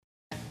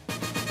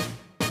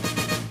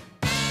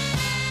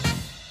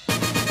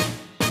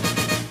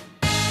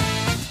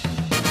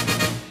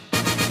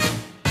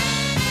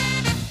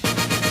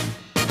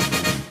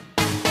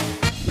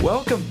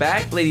Welcome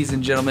back, ladies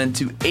and gentlemen,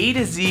 to A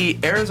to Z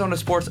Arizona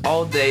Sports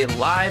All Day,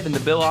 live in the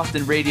Bill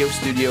Austin Radio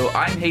Studio.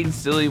 I'm Hayden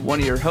Stilley, one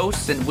of your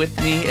hosts, and with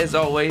me, as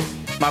always,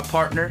 my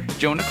partner,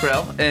 Jonah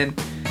Krell. And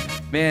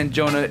man,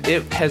 Jonah,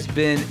 it has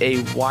been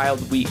a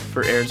wild week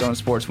for Arizona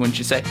sports, wouldn't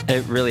you say?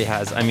 It really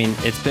has. I mean,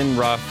 it's been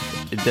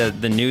rough.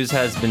 The news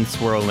has been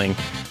swirling,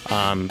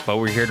 but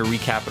we're here to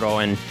recap it all,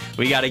 and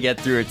we got to get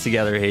through it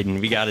together,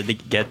 Hayden. We got to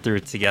get through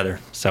it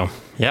together. So,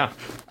 yeah.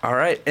 All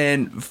right,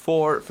 and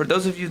for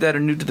those of you that are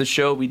new to the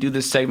show, we do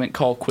this segment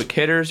called Quick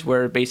Hitters,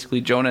 where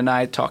basically Jonah and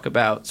I talk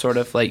about sort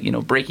of like,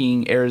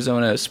 breaking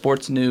Arizona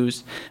sports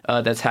news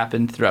that's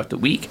happened throughout the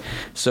week.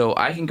 So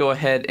I can go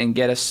ahead and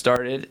get us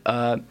started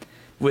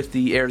with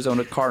the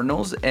Arizona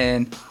Cardinals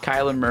and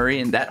Kyler Murray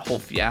and that whole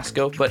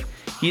fiasco. But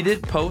he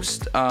did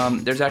post,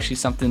 there's actually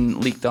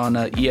something leaked on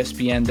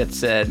ESPN that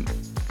said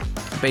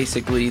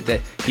basically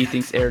that he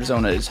thinks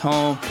Arizona is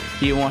home.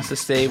 He wants to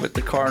stay with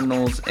the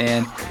Cardinals,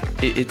 and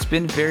it's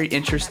been very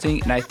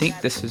interesting, and I think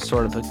this is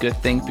sort of a good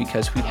thing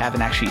because we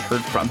haven't actually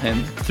heard from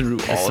him through all of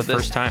this. This is the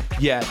first time.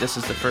 Yeah, this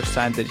is the first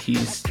time that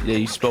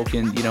he's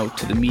spoken,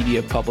 to the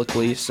media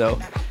publicly. So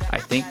I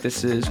think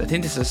this is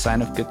a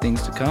sign of good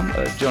things to come.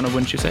 Jonah,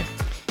 wouldn't you say?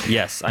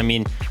 Yes. I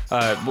mean,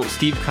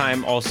 Steve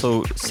Keim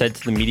also said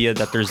to the media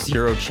that there's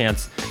zero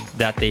chance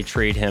that they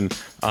trade him.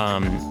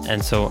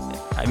 And so,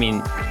 I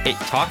mean,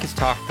 talk is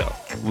talk, though.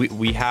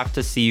 We have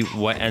to see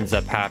what ends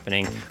up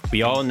happening.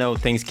 We all know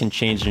things can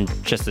change in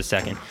just a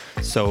second.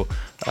 So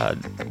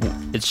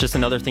it's just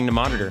another thing to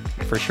monitor,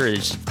 for sure.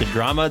 It's the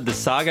drama, the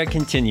saga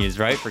continues,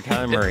 right, for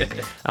Kyler Murray.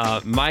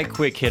 My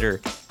quick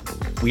hitter.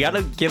 We got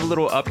to give a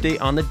little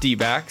update on the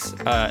D-backs.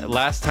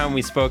 Last time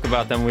we spoke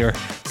about them, we were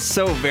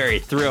so very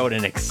thrilled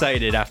and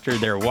excited after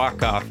their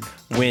walk-off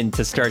win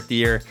to start the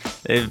year.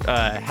 They've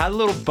had a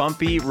little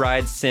bumpy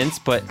ride since,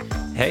 but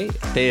hey,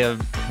 they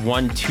have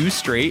won 2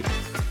 straight.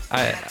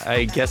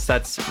 I guess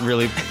that's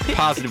really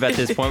positive at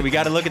this point. We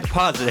got to look at the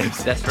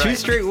positives. That's right. 2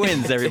 straight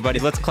wins, everybody.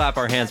 Let's clap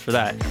our hands for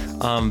that.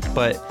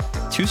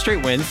 But 2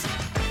 straight wins,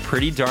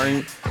 pretty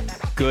darn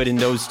good in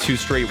those 2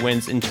 straight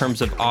wins in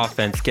terms of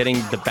offense, getting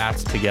the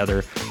bats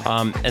together.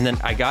 And then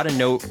I got a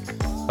note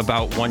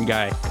about one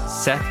guy,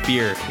 Seth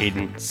Beer,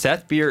 Hayden.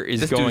 Seth Beer is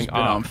this going dude's been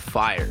on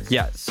fire.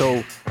 Yeah,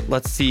 so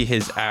let's see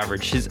his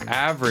average. His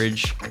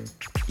average,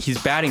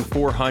 he's batting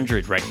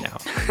 400 right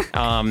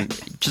now.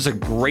 Just a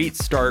great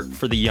start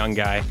for the young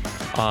guy.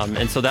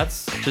 And so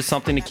that's just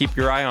something to keep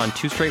your eye on.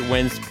 2 straight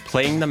wins,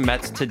 playing the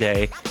Mets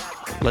today.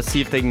 Let's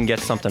see if they can get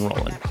something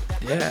rolling.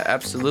 Yeah,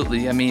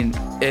 absolutely. I mean,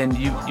 and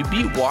you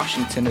beat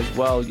Washington as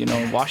well.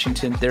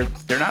 Washington,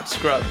 they're not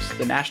scrubs.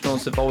 The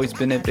Nationals have always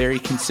been a very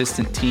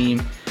consistent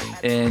team.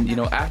 And,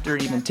 after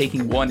even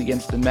taking one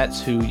against the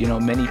Mets, who,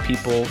 many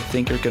people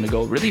think are going to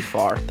go really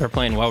far. They're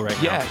playing well right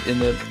now. Yeah, in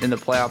the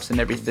playoffs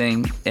and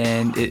everything.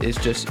 And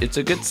it's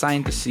a good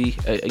sign to see.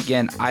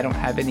 Again, I don't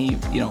have any,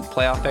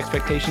 playoff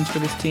expectations for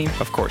this team.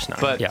 Of course not.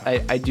 But yeah.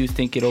 I do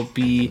think it'll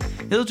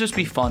just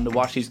be fun to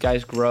watch these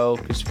guys grow.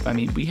 Because, I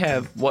mean, we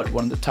have, one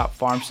of the top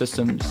farm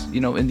systems,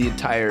 in the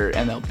entire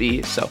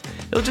MLB. So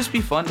it'll just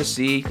be fun to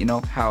see,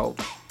 how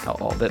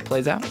all that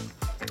plays out.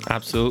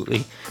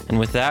 Absolutely. And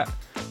with that,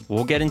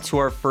 we'll get into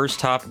our first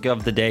topic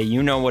of the day.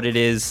 You know what it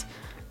is.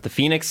 The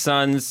Phoenix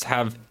Suns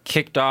have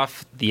kicked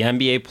off the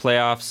NBA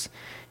playoffs,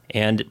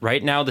 and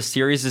right now the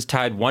series is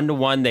tied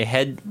 1-1. They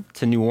head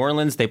to New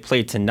Orleans. They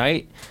play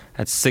tonight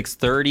at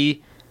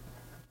 6:30,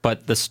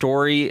 but the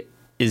story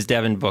is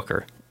Devin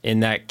Booker in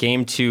that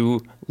Game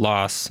 2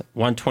 loss,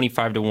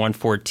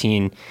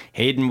 125-114.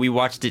 Hayden, we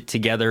watched it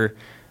together,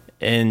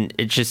 and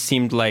it just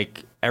seemed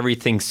like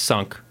everything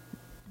sunk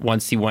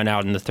once he went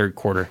out in the third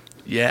quarter.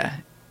 Yeah.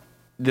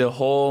 The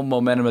whole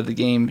momentum of the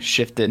game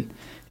shifted.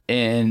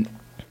 And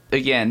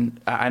again,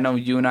 I know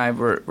you and I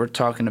were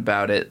talking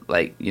about it,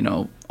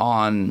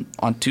 on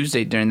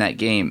Tuesday during that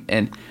game.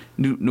 And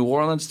New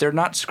Orleans, they're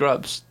not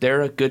scrubs.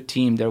 They're a good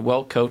team. They're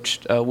well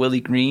coached.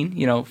 Willie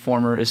Green,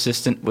 former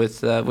assistant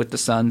with the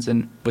Suns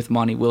and with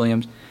Monty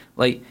Williams,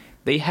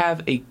 they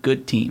have a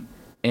good team.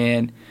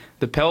 And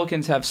the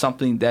Pelicans have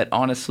something that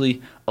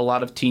honestly a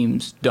lot of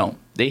teams don't.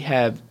 They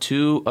have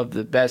 2 of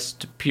the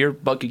best pure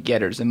bucket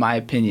getters, in my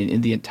opinion,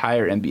 in the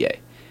entire NBA.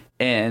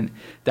 And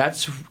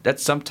that's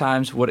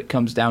sometimes what it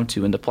comes down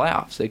to in the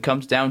playoffs. It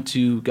comes down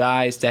to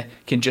guys that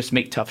can just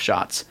make tough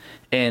shots.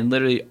 And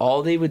literally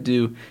all they would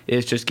do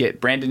is just get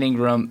Brandon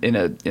Ingram in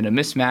a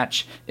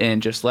mismatch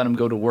and just let him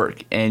go to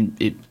work. And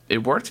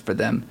it worked for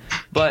them.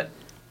 But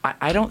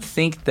I don't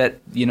think that,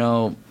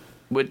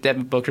 with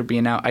Devin Booker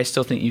being out, I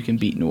still think you can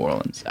beat New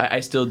Orleans. I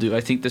still do. I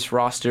think this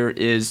roster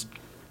is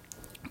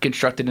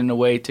constructed in a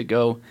way to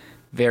go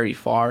very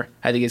far.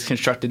 I think it's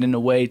constructed in a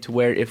way to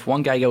where if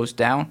one guy goes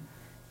down,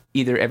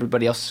 either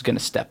everybody else is going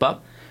to step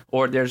up,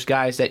 or there's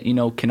guys that,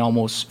 can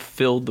almost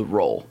fill the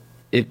role.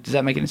 Does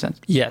that make any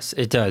sense? Yes,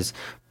 it does.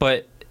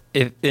 But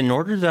in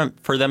order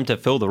for them to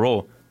fill the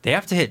role, they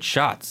have to hit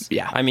shots.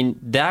 Yeah. I mean,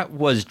 that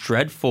was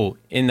dreadful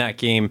in that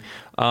game.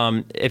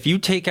 If you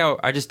take out,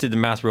 I just did the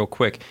math real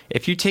quick.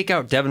 If you take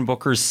out Devin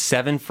Booker's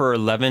 7 for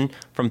 11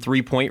 from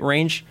 3-point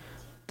range,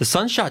 The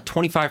Suns shot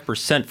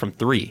 25% from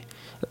three.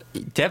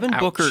 Devin Ouch.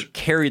 Booker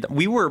carried.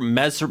 We were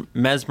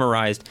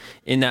mesmerized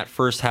in that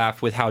first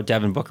half with how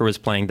Devin Booker was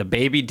playing. The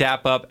baby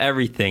dap up,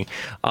 everything.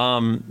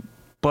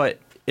 But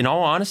in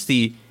all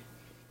honesty,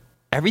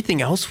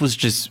 everything else was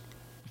just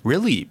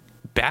really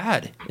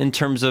bad in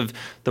terms of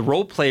the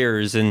role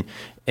players and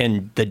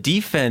the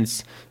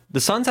defense.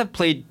 The Suns have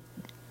played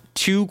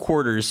 2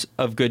 quarters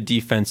of good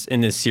defense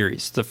in this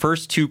series. The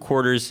first 2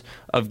 quarters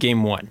of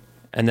game 1.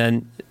 And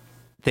then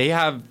they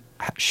have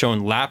shown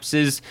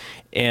lapses,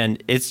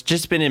 and it's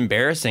just been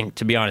embarrassing,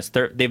 to be honest.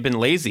 They've been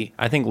lazy.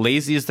 I think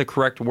lazy is the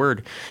correct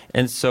word.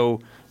 And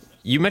so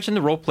you mentioned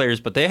the role players,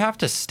 but they have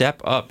to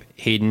step up,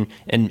 Hayden,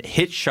 and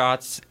hit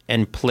shots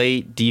and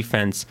play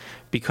defense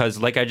because,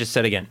 like I just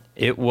said again,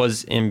 it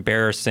was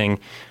embarrassing.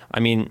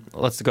 I mean,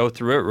 let's go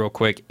through it real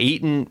quick.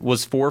 Ayton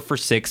was 4 for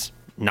 6,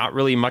 not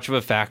really much of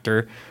a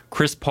factor.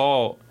 Chris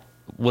Paul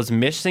was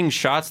missing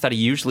shots that he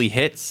usually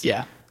hits.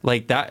 Yeah.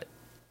 Like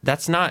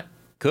that's not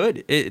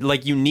good.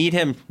 Like you need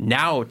him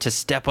now to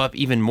step up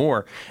even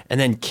more. And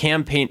then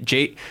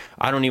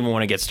I don't even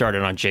want to get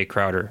started on Jay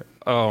Crowder.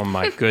 Oh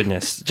my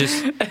goodness.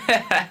 Just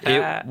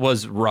it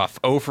was rough.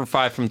 0 for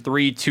 5 from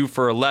 3, 2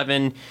 for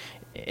 11.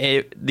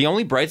 The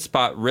only bright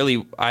spot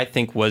really, I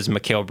think, was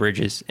Mikal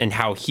Bridges and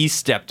how he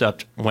stepped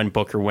up when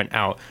Booker went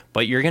out.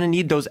 But you're going to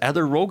need those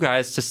other role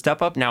guys to step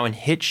up now and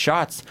hit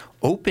shots,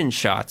 open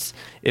shots,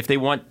 if they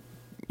want,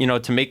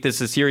 to make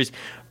this a series.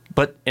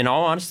 But in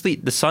all honesty,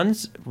 the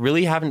Suns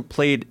really haven't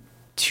played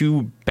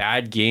 2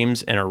 bad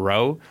games in a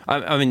row.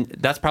 I mean,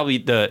 that's probably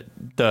the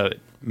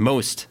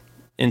most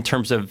in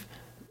terms of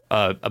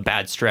a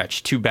bad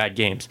stretch, 2 bad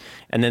games.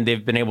 And then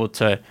they've been able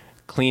to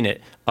clean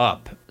it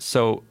up.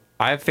 So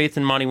I have faith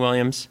in Monty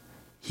Williams.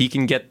 He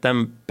can get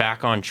them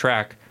back on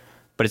track,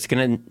 but it's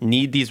going to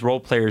need these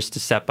role players to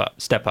step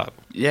up.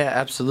 Yeah,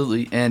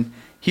 absolutely. And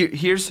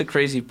here's the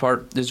crazy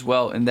part as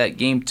well. In that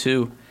game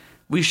 2,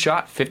 we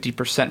shot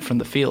 50% from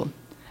the field.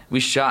 We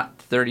shot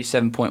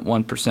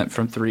 37.1%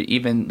 from 3.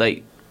 Even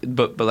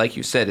but like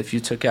you said, if you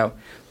took out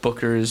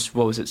Booker's,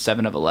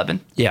 7 of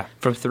 11? Yeah.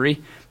 From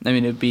 3, I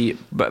mean, it'd be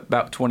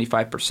about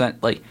 25%.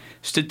 Like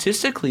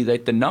statistically,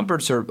 the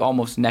numbers are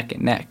almost neck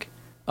and neck.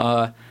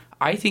 I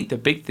think the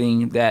big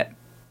thing that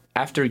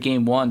after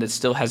game 1 that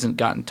still hasn't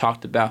gotten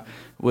talked about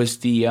was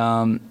the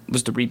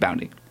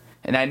rebounding.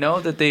 And I know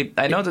that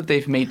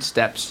they've made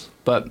steps,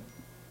 but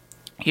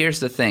here's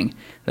the thing: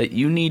 that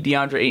you need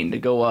DeAndre Ayton to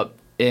go up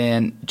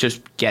and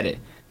just get it,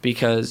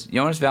 because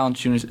Jonas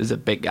Valanciunas is a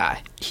big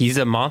guy. He's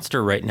a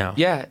monster right now.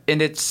 Yeah, and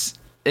it's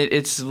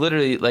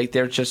literally like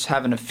they're just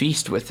having a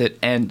feast with it.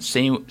 And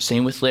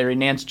same with Larry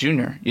Nance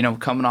Jr.,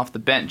 coming off the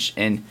bench.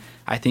 And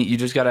I think you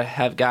just got to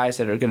have guys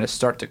that are going to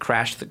start to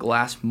crash the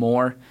glass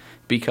more,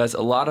 because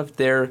a lot of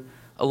their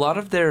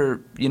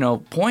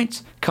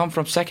points come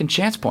from second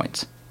chance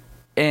points.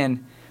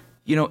 And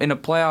in a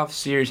playoff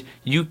series,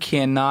 you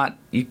cannot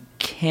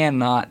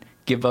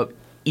give up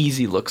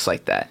easy looks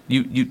like that.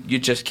 You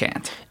just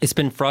can't. It's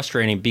been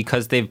frustrating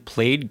because they've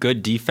played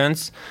good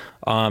defense,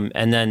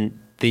 and then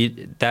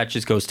that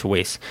just goes to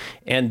waste.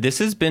 And this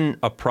has been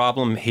a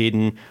problem,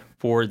 Hayden,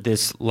 for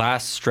this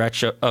last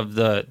stretch of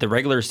the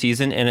regular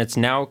season, and it's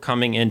now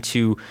coming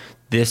into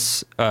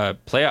this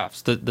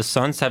playoffs. The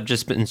Suns have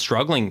just been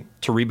struggling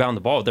to rebound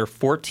the ball. They're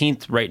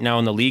 14th right now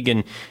in the league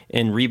in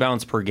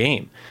rebounds per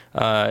game.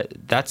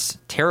 That's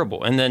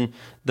terrible. And then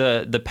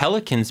the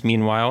Pelicans,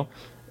 meanwhile,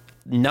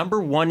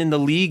 number 1 in the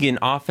league in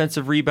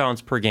offensive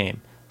rebounds per game.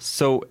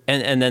 So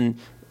and then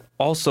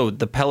also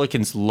the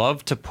Pelicans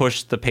love to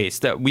push the pace.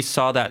 That we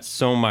saw that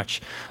so much.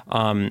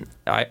 I'm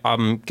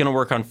gonna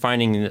work on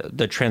finding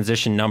the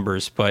transition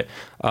numbers, but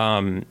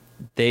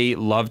they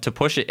love to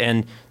push it,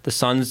 and the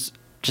Suns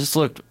just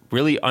looked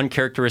really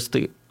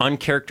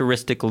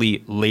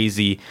uncharacteristically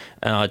lazy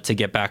to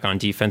get back on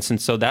defense, and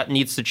so that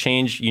needs to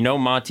change.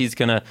 Monty's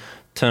gonna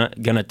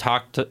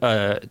talk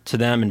to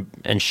them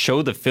and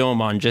show the film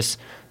on just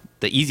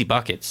the easy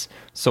buckets.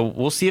 So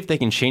we'll see if they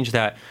can change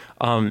that.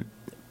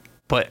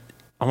 But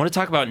I want to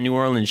talk about New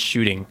Orleans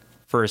shooting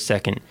for a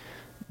second.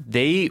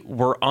 They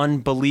were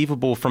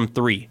unbelievable from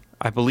 3.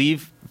 I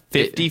believe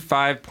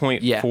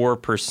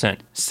 55.4%.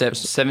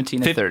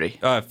 17 to 30.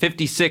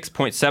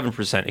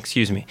 56.7%,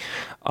 excuse me.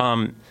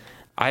 I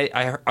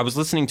was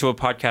listening to a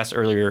podcast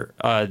earlier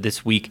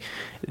this week.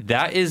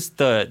 That is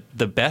the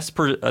best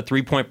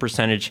 3-point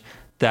percentage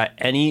that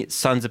any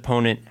Suns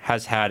opponent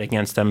has had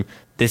against them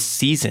this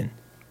season.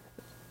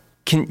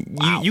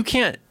 You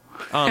can't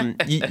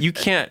you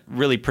can't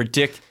really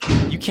predict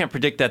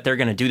that they're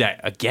going to do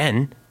that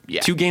again.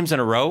 Yeah. 2 games in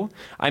a row.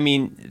 I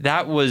mean,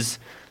 that was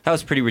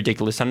pretty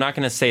ridiculous. I'm not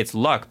going to say it's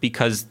luck,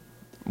 because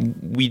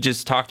we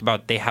just talked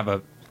about they have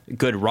a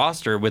good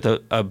roster with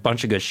a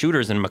bunch of good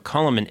shooters, and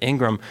McCollum and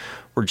Ingram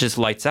were just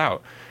lights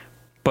out.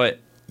 But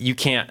you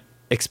can't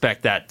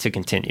expect that to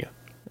continue.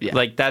 Yeah.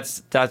 Like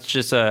that's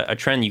just a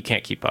trend you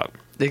can't keep up.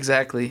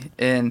 Exactly.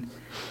 And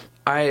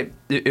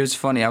it was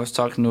funny. I was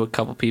talking to a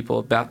couple people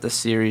about the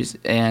series,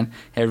 and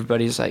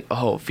everybody's like,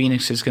 "Oh,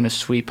 Phoenix is going to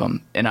sweep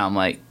them," and I'm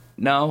like,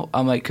 "No,"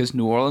 because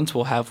New Orleans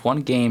will have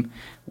one game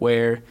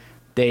where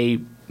they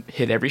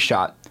hit every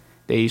shot.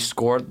 They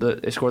scored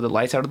the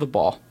lights out of the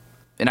ball.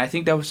 And I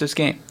think that was this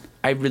game.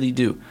 I really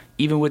do.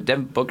 Even with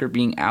Devin Booker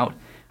being out,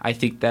 I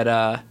think that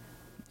I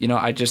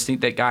just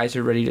think that guys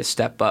are ready to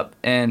step up.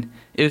 And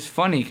it was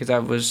funny because I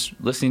was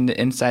listening to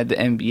Inside the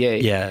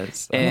NBA.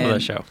 Yes, I and love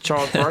that show.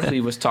 Charles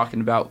Barkley was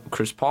talking about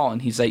Chris Paul,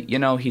 and he's like,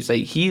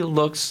 he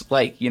looks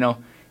like,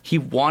 he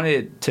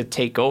wanted to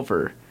take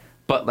over,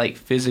 but like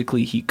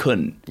physically he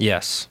couldn't.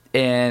 Yes.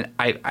 And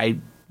I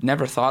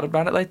never thought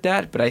about it like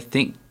that, but I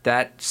think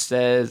that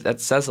says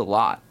a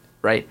lot,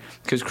 right?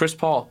 Because Chris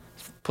Paul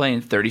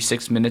playing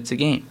 36 minutes a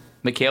game.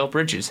 Mikal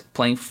Bridges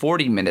playing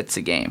 40 minutes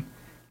a game.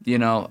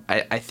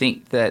 I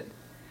think that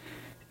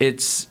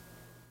it's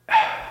 –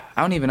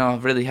 I don't even know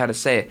really how to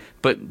say it,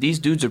 but these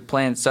dudes are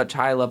playing such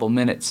high-level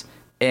minutes.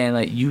 And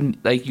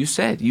like you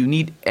said, you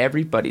need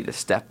everybody to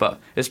step up,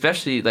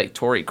 especially like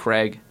Torrey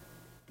Craig.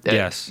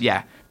 Yes.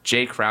 Yeah,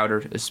 Jay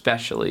Crowder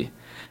especially.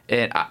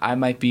 And I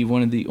might be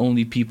one of the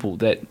only people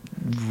that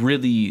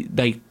really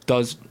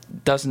does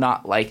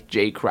not like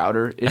Jay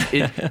Crowder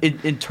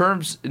in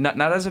terms, not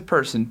as a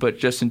person, but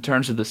just in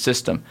terms of the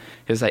system.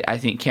 Because I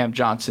think Cam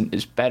Johnson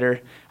is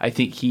better. I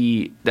think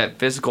that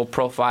physical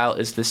profile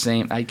is the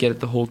same. I get it,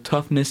 the whole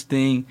toughness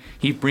thing.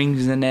 He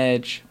brings an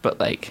edge, but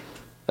like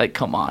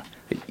come on.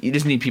 You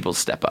just need people to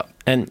step up.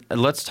 And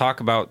let's talk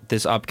about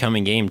this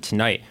upcoming game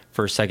tonight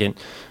for a second.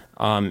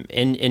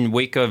 In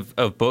wake of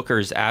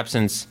Booker's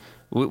absence,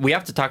 we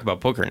have to talk about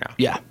Booker now.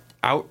 Yeah.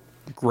 Out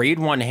grade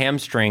 1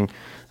 hamstring,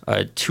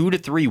 2 to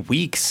 3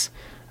 weeks.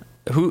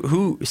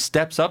 Who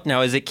steps up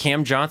now? Is it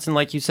Cam Johnson,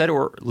 like you said,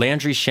 or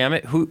Landry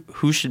Shamet?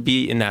 Who should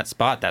be in that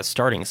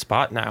starting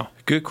spot now?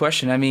 Good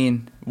question. I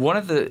mean, one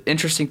of the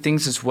interesting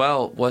things as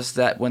well was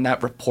that when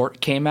that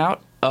report came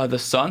out, the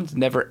Suns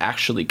never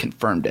actually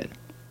confirmed it,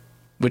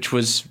 which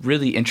was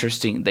really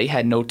interesting. They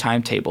had no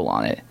timetable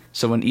on it.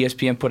 So when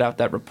ESPN put out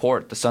that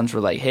report, the Suns were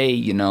like,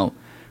 hey,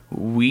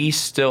 we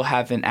still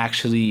haven't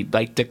actually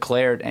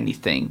declared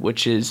anything,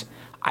 which is,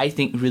 I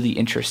think, really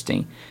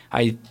interesting.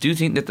 I do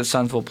think that the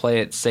Suns will play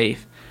it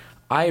safe.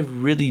 I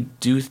really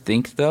do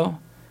think, though,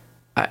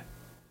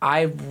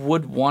 I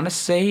would want to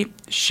say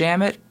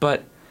Shamet,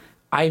 but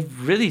I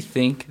really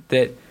think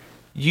that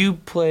you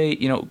play,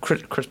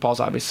 Chris Paul's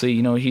obviously,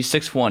 he's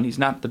 6'1", he's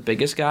not the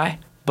biggest guy,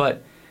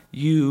 but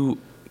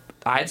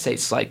I'd say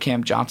slide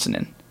Cam Johnson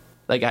in.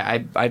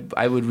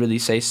 I would really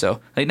say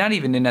so. Not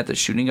even in at the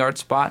shooting guard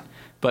spot,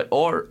 but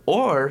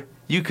or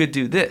you could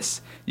do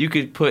this. You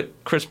could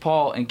put Chris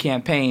Paul and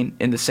Cam Payne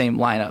in the same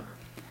lineup.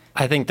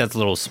 I think that's a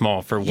little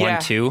small for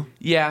 1-2.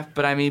 Yeah,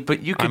 but you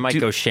could. I might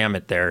go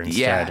Shamet there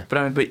instead.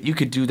 Yeah, but you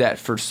could do that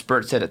for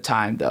spurts at a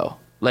time though.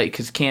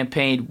 Because Cam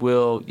Payne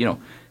will,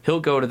 he'll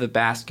go to the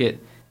basket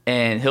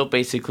and he'll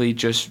basically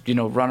just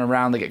run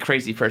around like a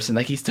crazy person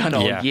like he's done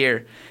all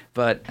year.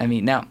 But I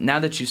mean, now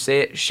that you say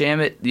it,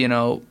 Shamet,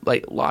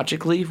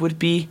 logically would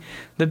be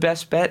the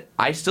best bet.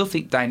 I still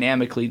think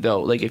dynamically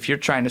though, if you're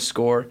trying to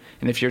score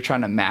and if you're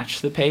trying to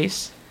match the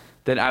pace,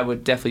 then I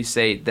would definitely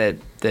say that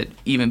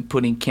even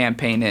putting Cam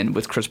Payne in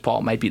with Chris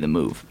Paul might be the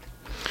move.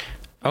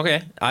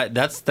 Okay,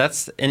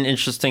 that's an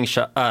interesting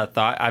thought.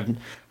 I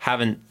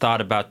haven't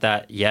thought about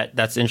that yet.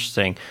 That's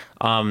interesting.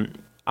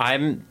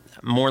 I'm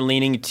more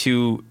leaning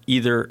to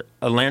either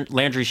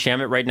Landry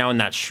Shamet right now in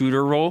that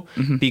shooter role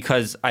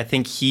because I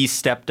think he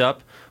stepped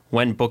up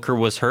when Booker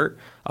was hurt.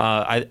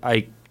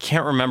 I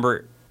can't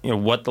remember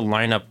what the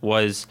lineup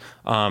was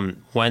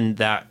when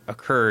that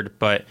occurred,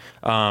 but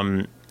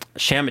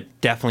Shamet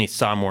definitely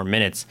saw more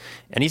minutes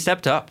and he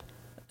stepped up.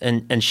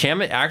 And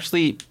Shamet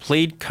actually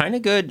played kind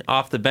of good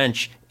off the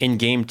bench in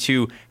Game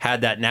 2.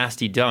 Had that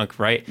nasty dunk,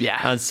 right? Yeah.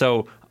 And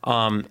so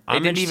they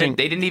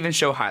didn't even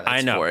show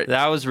highlights for it.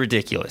 That was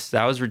ridiculous.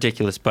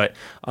 But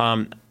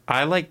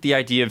I like the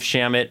idea of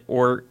Shamet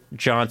or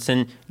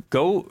Johnson.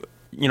 Go,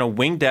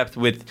 wing depth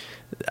with.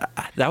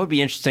 That would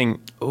be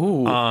interesting.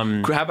 Ooh.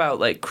 How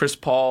about Chris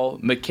Paul,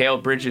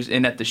 Mikal Bridges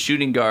in at the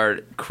shooting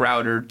guard,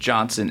 Crowder,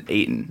 Johnson,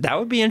 Ayton. That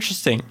would be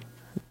interesting.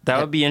 That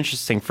would be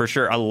interesting for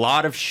sure. A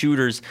lot of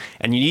shooters,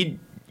 and you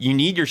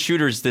need your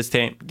shooters this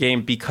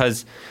game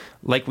because,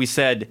 like we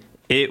said,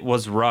 it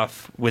was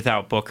rough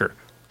without Booker.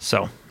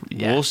 So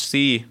we'll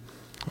see.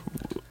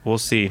 We'll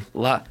see.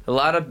 A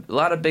lot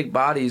of big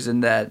bodies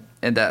in that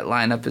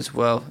lineup as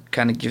well.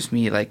 Kind of gives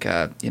me I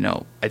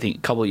think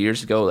a couple of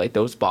years ago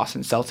those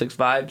Boston Celtics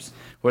vibes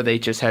where they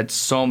just had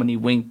so many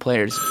wing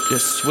players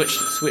just switch.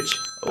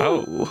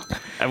 Oh,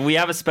 and we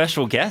have a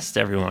special guest,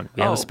 everyone.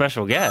 We have a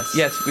special guest.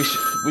 Yes,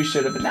 we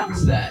should have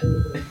announced that.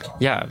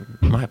 Yeah,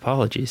 my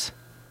apologies.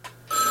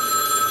 All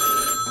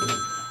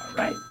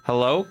right.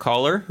 Hello,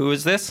 caller. Who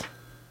is this?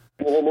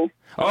 Hello.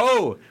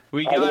 Oh,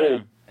 we got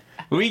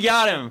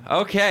him.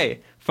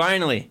 Okay,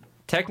 finally.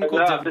 Technical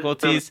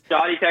difficulties.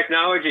 Shoddy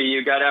technology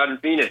you got out in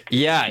Phoenix.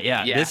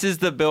 Yeah. This is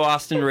the Bill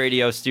Austin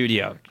Radio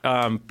Studio.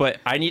 But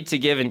I need to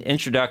give an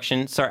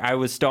introduction. Sorry, I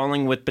was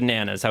stalling with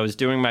bananas. I was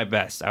doing my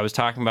best. I was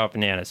talking about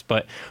bananas.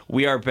 But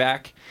we are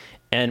back,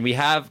 and we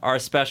have our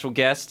special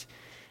guest.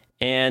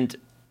 And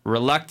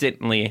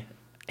reluctantly,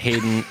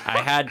 Hayden,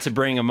 I had to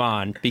bring him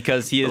on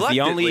because he is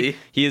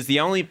the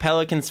only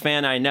Pelicans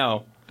fan I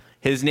know.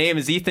 His name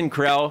is Ethan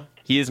Krell.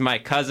 He is my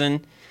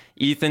cousin.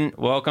 Ethan,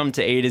 welcome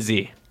to A to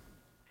Z.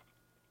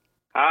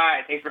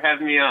 Hi, thanks for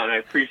having me on. I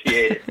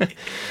appreciate it.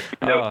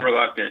 No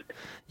reluctant.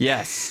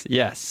 Yes.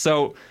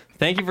 So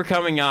thank you for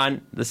coming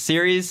on. The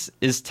series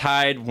is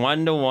tied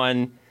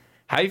 1-1.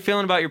 How are you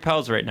feeling about your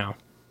Pels right now?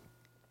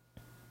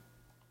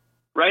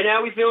 Right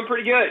now, we're feeling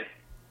pretty good.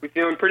 We're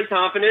feeling pretty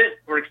confident.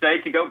 We're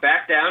excited to go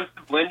back down to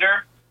the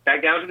blender,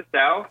 back down to the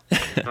south.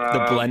 The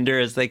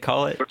blender, as they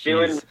call it. We're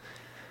feeling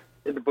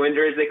the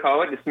blender, as they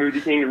call it, the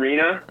Smoothie King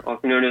Arena,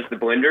 also known as the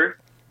blender.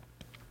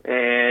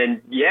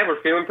 And, yeah,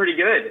 we're feeling pretty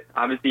good.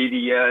 Obviously,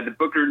 the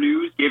Booker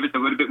news gave us a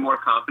little bit more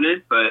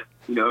confidence, but,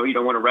 you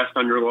don't want to rest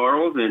on your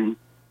laurels, and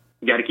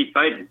you got to keep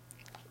fighting.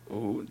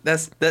 Ooh,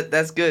 that's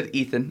good,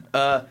 Ethan.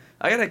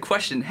 I got a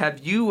question. Have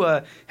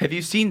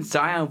you seen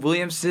Zion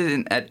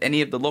Williamson at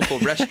any of the local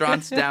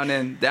restaurants down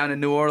in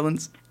New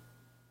Orleans?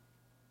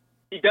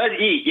 He does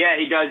eat. Yeah,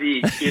 he does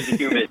eat. He is a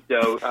human,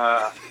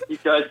 so he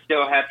does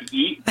still have to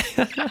eat.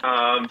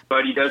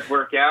 But he does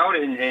work out,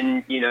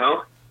 and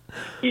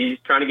he's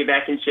trying to get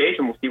back in shape,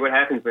 and we'll see what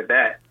happens with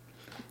that.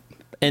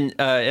 And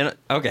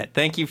okay,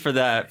 thank you for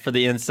that, for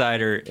the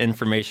insider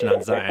information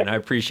on Zion. I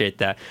appreciate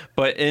that.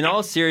 But in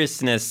all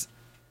seriousness,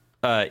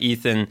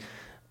 Ethan,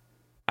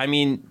 I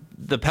mean,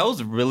 the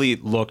Pels really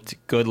looked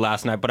good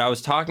last night. But I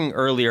was talking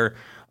earlier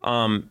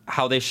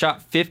how they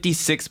shot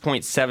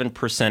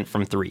 56.7%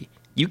 from three.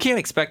 You can't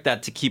expect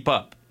that to keep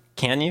up,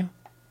 can you?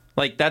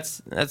 Like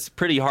that's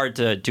pretty hard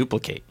to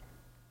duplicate.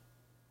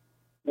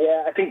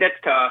 Yeah, I think that's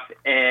tough.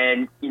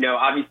 And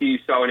obviously you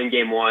saw it in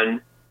game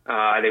one.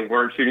 They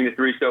weren't shooting the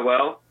three so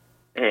well,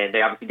 and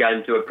they obviously got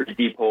into a pretty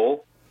deep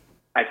hole.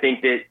 I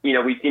think that,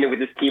 we've seen it with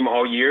this team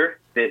all year,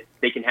 that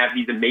they can have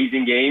these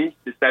amazing games,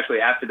 especially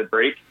after the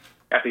break,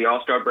 after the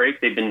All-Star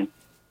break. They've been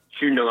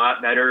shooting a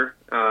lot better.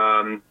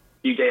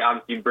 CJ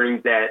obviously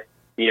brings that,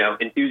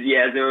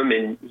 enthusiasm,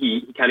 and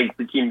he kind of gets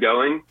the team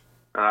going.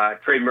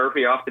 Trey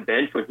Murphy off the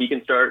bench, when he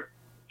can start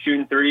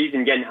shooting threes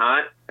and getting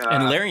hot.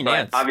 And Larry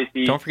Nance.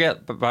 Obviously, don't forget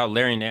about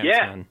Larry Nance.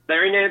 Yeah, man.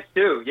 Larry Nance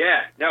too.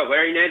 Yeah. No,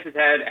 Larry Nance has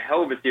had a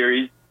hell of a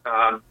series,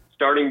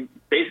 starting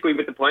basically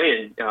with the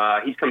play-in.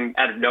 He's come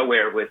out of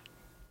nowhere with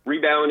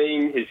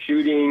rebounding, his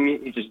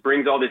shooting. He just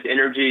brings all this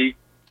energy.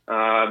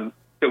 So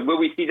will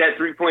we see that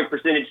three-point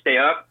percentage stay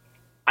up?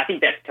 I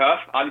think that's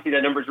tough. Obviously,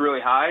 that number's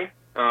really high.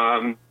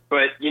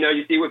 But,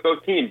 you see with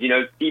both teams.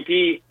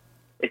 CP,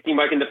 it seemed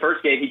like in the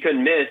first game he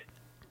couldn't miss.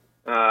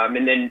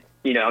 And then,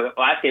 the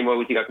last game, what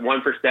was he, like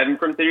 1 for 7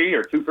 from three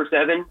or 2 for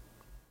 7?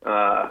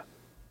 So,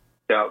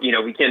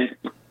 we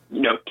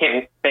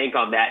can't bank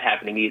on that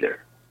happening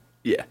either.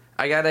 Yeah.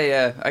 I got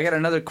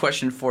another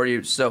question for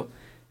you. So,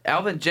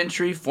 Alvin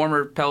Gentry,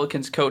 former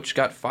Pelicans coach,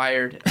 got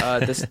fired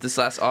this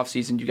last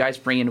offseason. You guys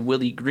bring in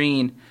Willie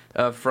Green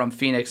from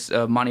Phoenix,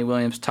 Monty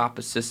Williams' top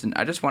assistant.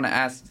 I just want to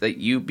ask, that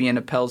you being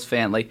a Pels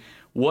fan, like,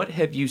 what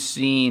have you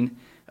seen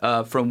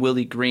from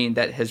Willie Green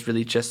that has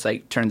really just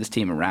turned this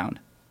team around?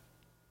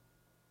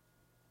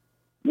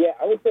 Yeah,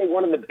 I would say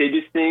one of the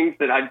biggest things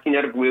that I've seen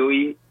out of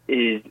Willie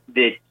is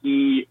that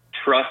he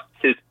trusts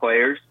his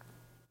players.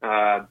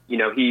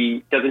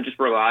 He doesn't just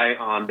rely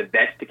on the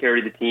vets to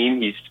carry the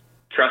team. He's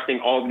trusting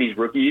all of these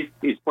rookies.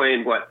 He's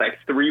playing,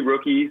 3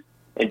 rookies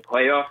in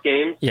playoff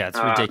games? Yeah, it's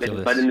ridiculous.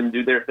 And letting them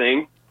do their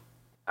thing.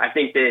 I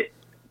think that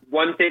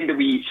one thing that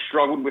we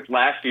struggled with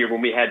last year when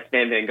we had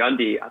Stan Van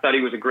Gundy, I thought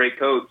he was a great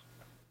coach,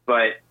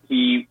 but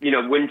he,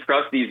 wouldn't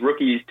trust these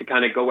rookies to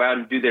kind of go out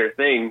and do their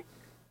thing.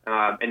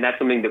 And that's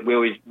something that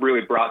Willie's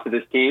really brought to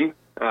this team.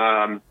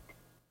 And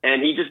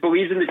he just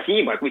believes in the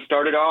team. Like, we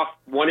started off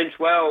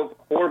 1-12,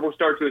 horrible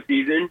start to a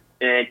season,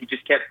 and he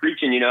just kept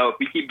preaching, if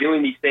we keep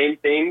doing these same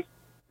things,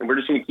 and we're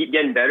just going to keep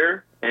getting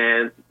better.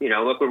 And,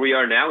 look where we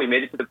are now. We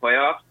made it to the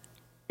playoffs.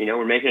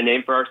 We're making a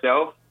name for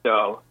ourselves.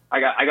 So I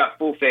got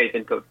full faith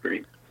in Coach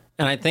Green.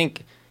 And I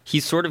think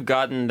he's sort of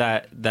gotten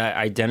that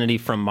identity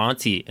from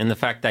Monty in the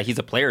fact that he's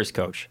a player's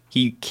coach.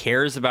 He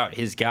cares about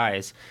his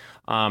guys.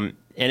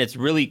 And it's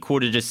really cool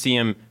to just see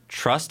him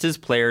trust his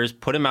players,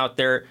 put him out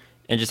there,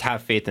 and just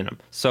have faith in them.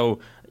 So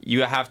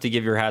you have to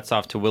give your hats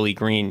off to Willie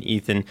Green,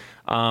 Ethan.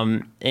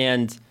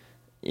 And,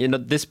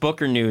 this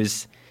Booker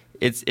news,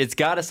 it's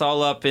got us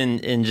all up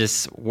in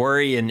just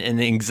worry and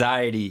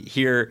anxiety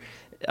here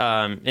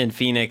in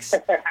Phoenix.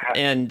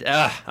 And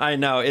I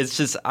know, it's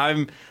just,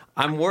 I'm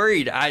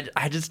worried.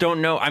 I just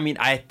don't know. I mean,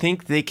 I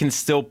think they can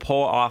still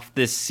pull off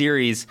this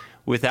series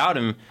without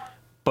him,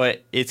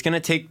 but it's going to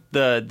take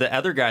the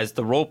other guys,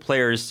 the role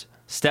players,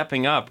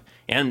 stepping up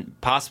and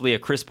possibly a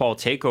Chris Paul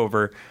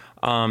takeover.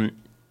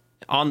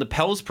 On the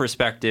Pels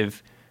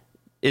perspective,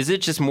 is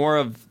it just more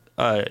of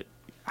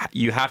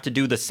you have to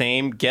do the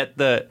same, get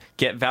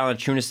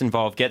Valanciunas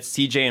involved, get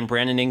CJ and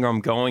Brandon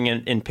Ingram going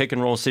in pick and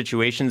roll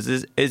situations?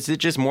 Is it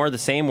just more of the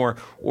same,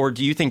 or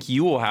do you think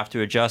you will have to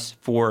adjust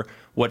for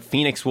what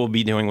Phoenix will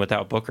be doing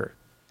without Booker?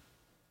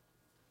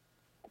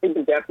 I think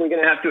they're definitely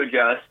going to have to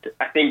adjust.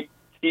 I think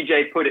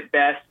CJ put it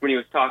best when he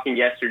was talking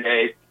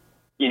yesterday.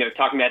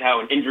 talking about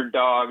how an injured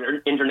dog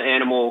or injured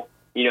animal,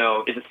 is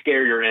a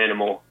scarier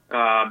animal.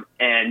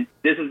 And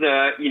this is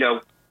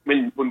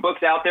when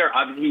Book's out there,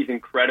 obviously he's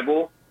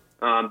incredible.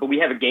 But we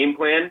have a game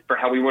plan for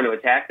how we want to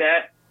attack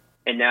that.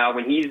 And now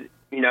when he's,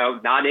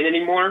 not in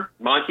anymore,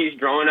 Monty's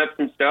drawing up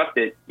some stuff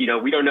that,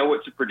 we don't know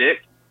what to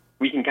predict.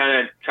 We can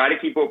kind of try to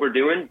keep what we're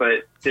doing,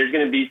 but there's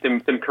going to be some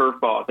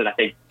curveballs that I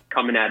think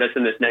coming at us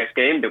in this next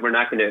game that we're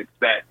not going to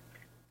expect.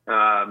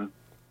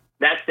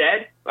 That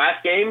said,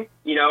 last game,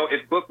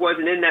 if Book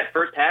wasn't in that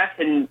first half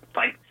and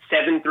like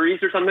 7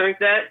 threes or something like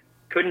that,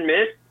 couldn't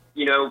miss,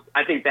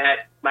 I think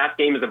that last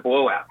game is a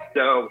blowout.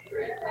 So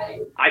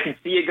I can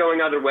see it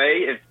going other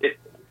way. If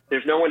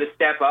there's no one to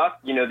step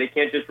up, they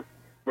can't just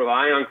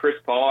rely on Chris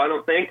Paul, I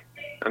don't think.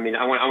 I mean,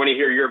 I want to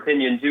hear your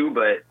opinion too,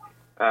 but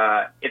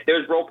if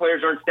those role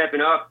players aren't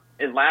stepping up,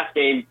 in last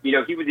game,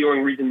 he was the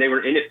only reason they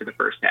were in it for the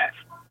first half.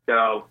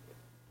 So,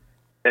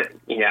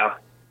 Yeah.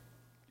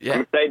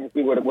 I'm excited to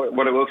see what it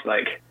looks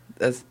like.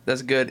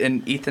 That's good.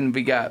 And Ethan,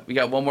 we got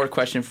one more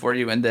question for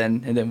you, and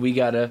then we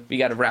gotta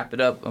wrap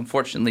it up.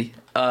 Unfortunately,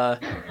 Brandon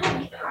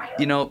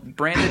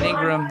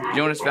Ingram,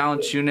 Jonas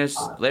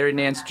Valanciunas, Larry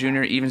Nance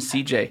Jr., even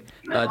CJ,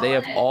 they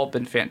have all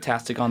been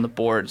fantastic on the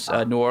boards.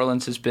 New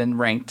Orleans has been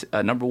ranked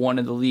number 1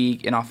 in the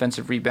league in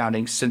offensive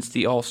rebounding since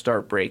the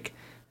All-Star break.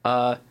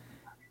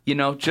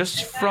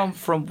 Just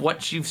from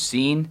what you've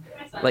seen,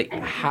 like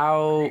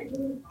how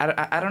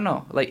I don't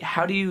know, like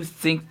how do you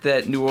think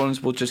that New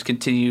Orleans will just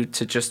continue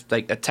to just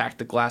like attack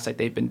the glass like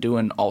they've been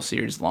doing all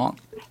series long?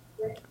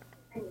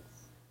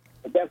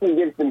 It definitely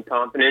gives them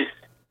confidence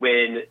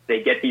when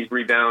they get these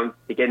rebounds,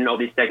 they get in all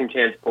these second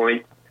chance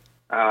points.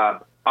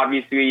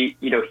 Obviously,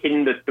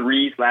 hitting the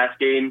threes last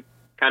game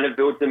kind of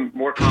builds them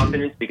more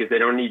confidence because they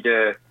don't need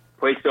to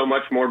play so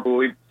much much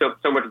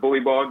bully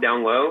ball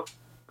down low.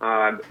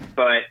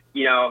 But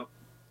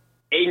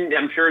Aiden,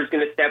 I'm sure, is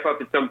going to step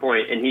up at some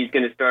point, and he's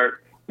going to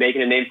start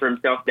making a name for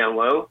himself down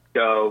low.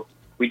 So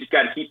we just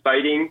got to keep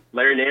fighting.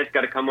 Larry Nance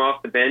got to come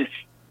off the bench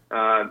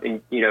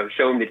and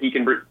show him that he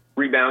can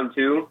rebound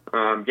too.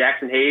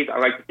 Jackson Hayes, I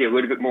like to see a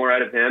little bit more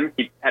out of him.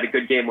 He had a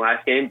good game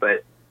last game,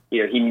 but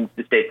he needs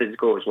to stay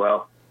physical as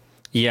well.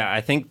 Yeah, I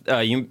think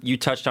you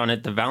touched on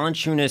it. The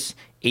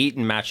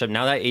Valanciunas-Ayton matchup,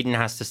 now that Ayton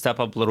has to step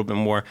up a little bit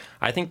more,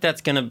 I think that's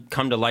going to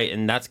come to light,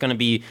 and that's going to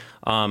be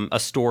a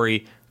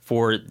story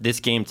for this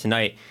game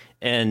tonight.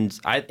 And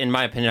in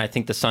my opinion, I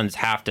think the Suns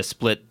have to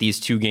split these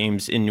 2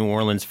 games in New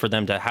Orleans for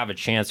them to have a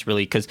chance,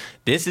 really, because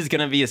this is going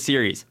to be a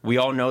series. We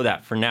all know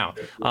that for now.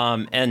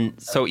 And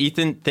so,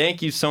 Ethan,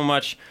 thank you so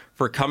much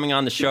for coming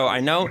on the show. I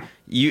know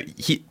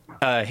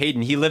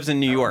Hayden, he lives in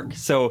New York,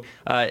 so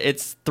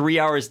it's 3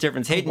 hours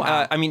difference. Hayden,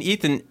 wow.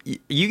 Ethan,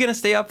 you gonna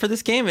stay up for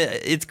this game?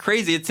 It's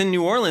crazy. It's in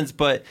New Orleans,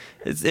 but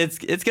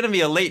it's gonna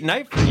be a late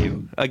night for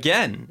you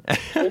again.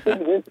 This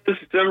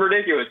is so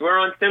ridiculous. We're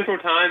on Central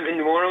Time in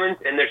New Orleans,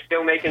 and they're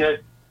still making us,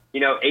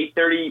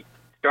 8:30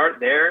 start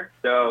there.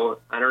 So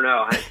I don't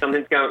know.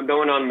 Something's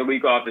going on in the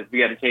week office. We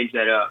got to change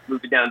that up.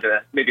 Move it down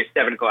to maybe a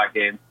 7 o'clock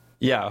game.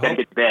 Yeah. Then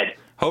get to bed.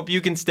 Hope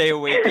you can stay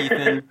awake,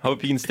 Ethan.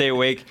 Hope you can stay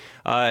awake.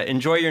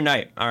 Enjoy your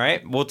night. All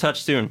right, we'll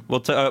touch soon.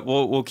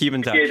 We'll keep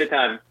in touch. See you at the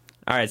time.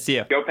 All right, see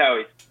ya. Go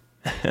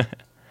Powies.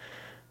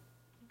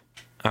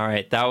 All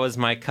right, that was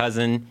my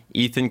cousin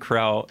Ethan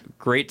Krell.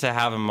 Great to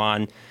have him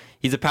on.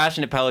 He's a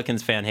passionate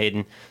Pelicans fan,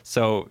 Hayden.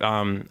 So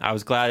I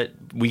was glad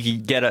we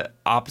could get an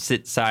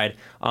opposite side.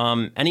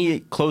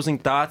 Any closing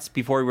thoughts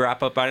before we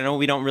wrap up? I know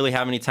we don't really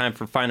have any time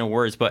for final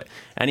words, but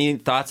any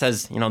thoughts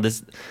as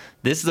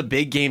this is a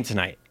big game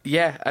tonight.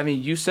 Yeah, I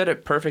mean, you said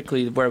it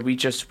perfectly where we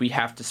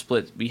have to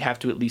split. We have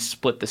to at least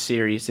split the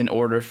series in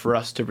order for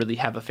us to really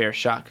have a fair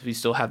shot because we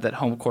still have that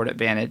home court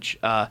advantage.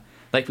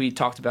 Like we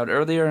talked about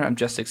earlier, I'm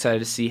just excited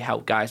to see how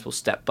guys will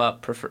step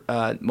up,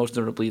 most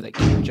notably like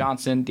Keegan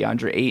Johnson,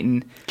 DeAndre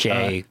Ayton.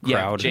 Jay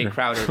Crowder. Jay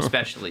Crowder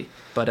especially.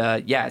 But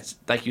it's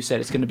like you said,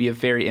 it's going to be a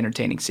very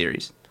entertaining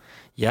series.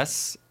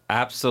 Yes,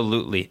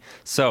 absolutely.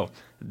 So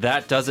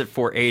that does it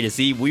for A to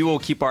Z. We will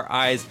keep our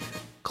eyes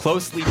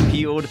closely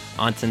peeled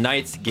on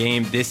tonight's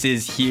game. This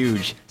is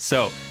huge.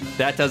 So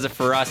that does it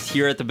for us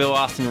here at the Bill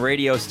Austin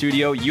Radio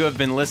Studio. You have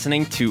been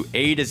listening to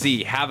A to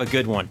Z. Have a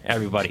good one,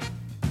 everybody.